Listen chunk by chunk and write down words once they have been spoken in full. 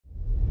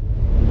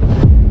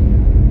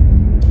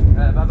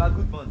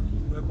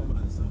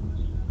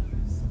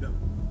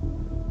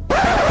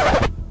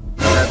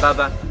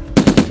Baba,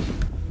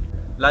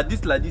 like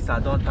this I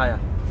don't tire.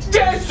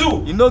 Jesus!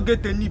 You no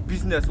get any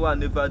business what I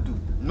never do.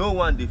 No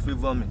one they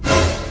favor me.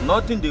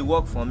 Nothing they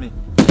work for me.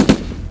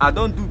 I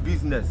don't do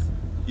business.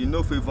 You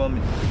no favor me.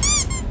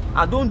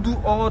 I don't do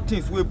all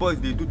things where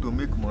boys they do to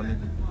make money.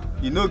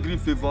 You no gree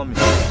favor me.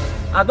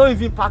 I don't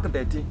even pack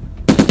the thing.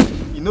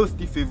 You no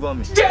still favor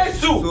me. Jesus!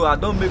 So I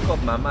don't make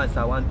up my mind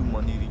so I want to do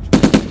money rich.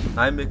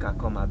 I make her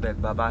come, I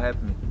beg. Baba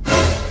help me.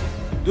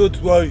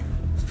 Don't worry.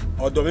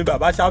 Although me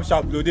Baba sharp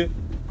loaded,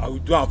 I will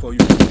do it for you.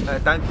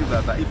 Thank you,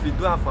 Baba. If you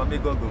do it for me,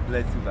 God will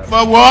bless you, Baba.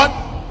 For what?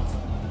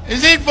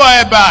 Is it for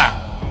a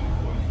bar?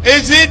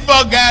 Is it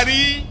for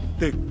Gary?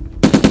 Take.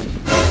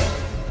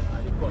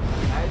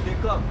 I dey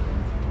come.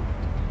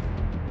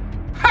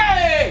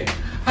 Hey!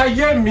 I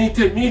hear me,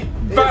 me,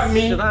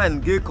 Shrine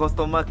get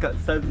customer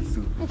service.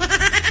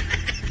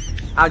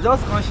 I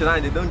just come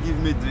shrine, they don't give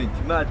me drink.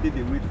 Now I think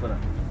they wait for that.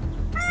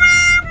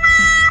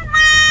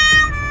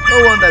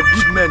 No wonder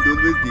big men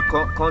always they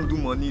can't do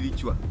money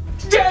ritual.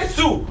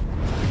 Jesus!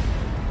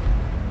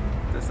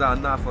 That's how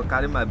now for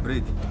carry my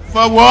bread.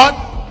 For what?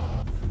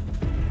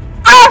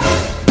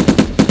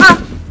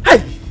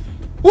 Hey!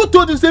 Who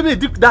told you say me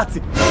drink that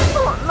thing?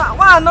 No, nah,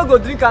 why I not go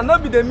drink and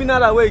not be the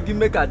mineral where you give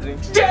make a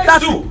drink?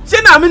 That thing.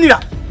 She na mineral.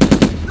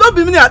 No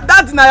be mineral.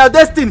 That's na your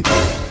destiny.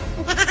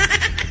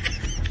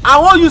 I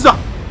won't use her.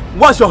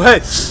 Wash your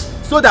head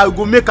so that you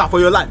go make her for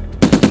your life.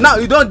 Now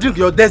you don't drink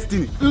your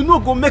destiny. You no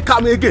go make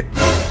her again.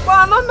 But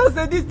I don't know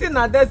say this thing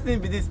na destiny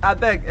be this. I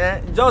beg,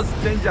 just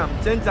change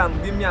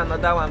am, give me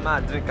another one,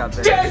 man. Drink a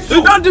beg. Jesus!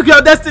 You don't drink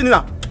your destiny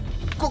now.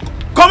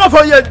 Come on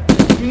for here.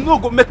 You no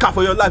go make her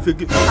for your life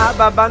again. Ah,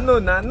 Baba, no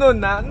na.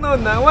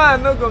 Why I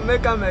no go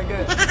make am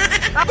again?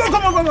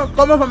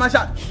 Come on for my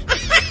shot.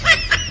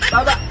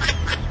 Baba,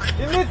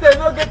 you mean say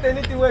no get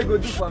anything where you go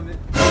do for me?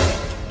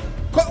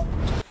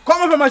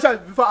 Come on for my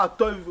shot before I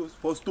tell you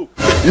for stove.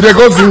 You dey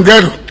go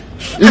Zingero.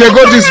 You dey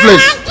go this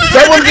place.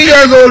 70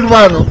 years old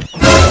man.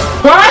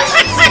 What?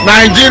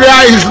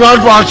 Nigeria is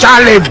not for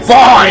Charlie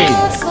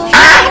boys.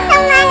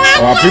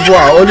 Our people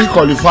are only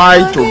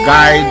qualified to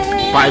guide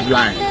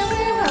pipelines.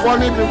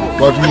 Funny people.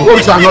 But we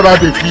hope another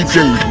day keep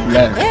saying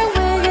learn.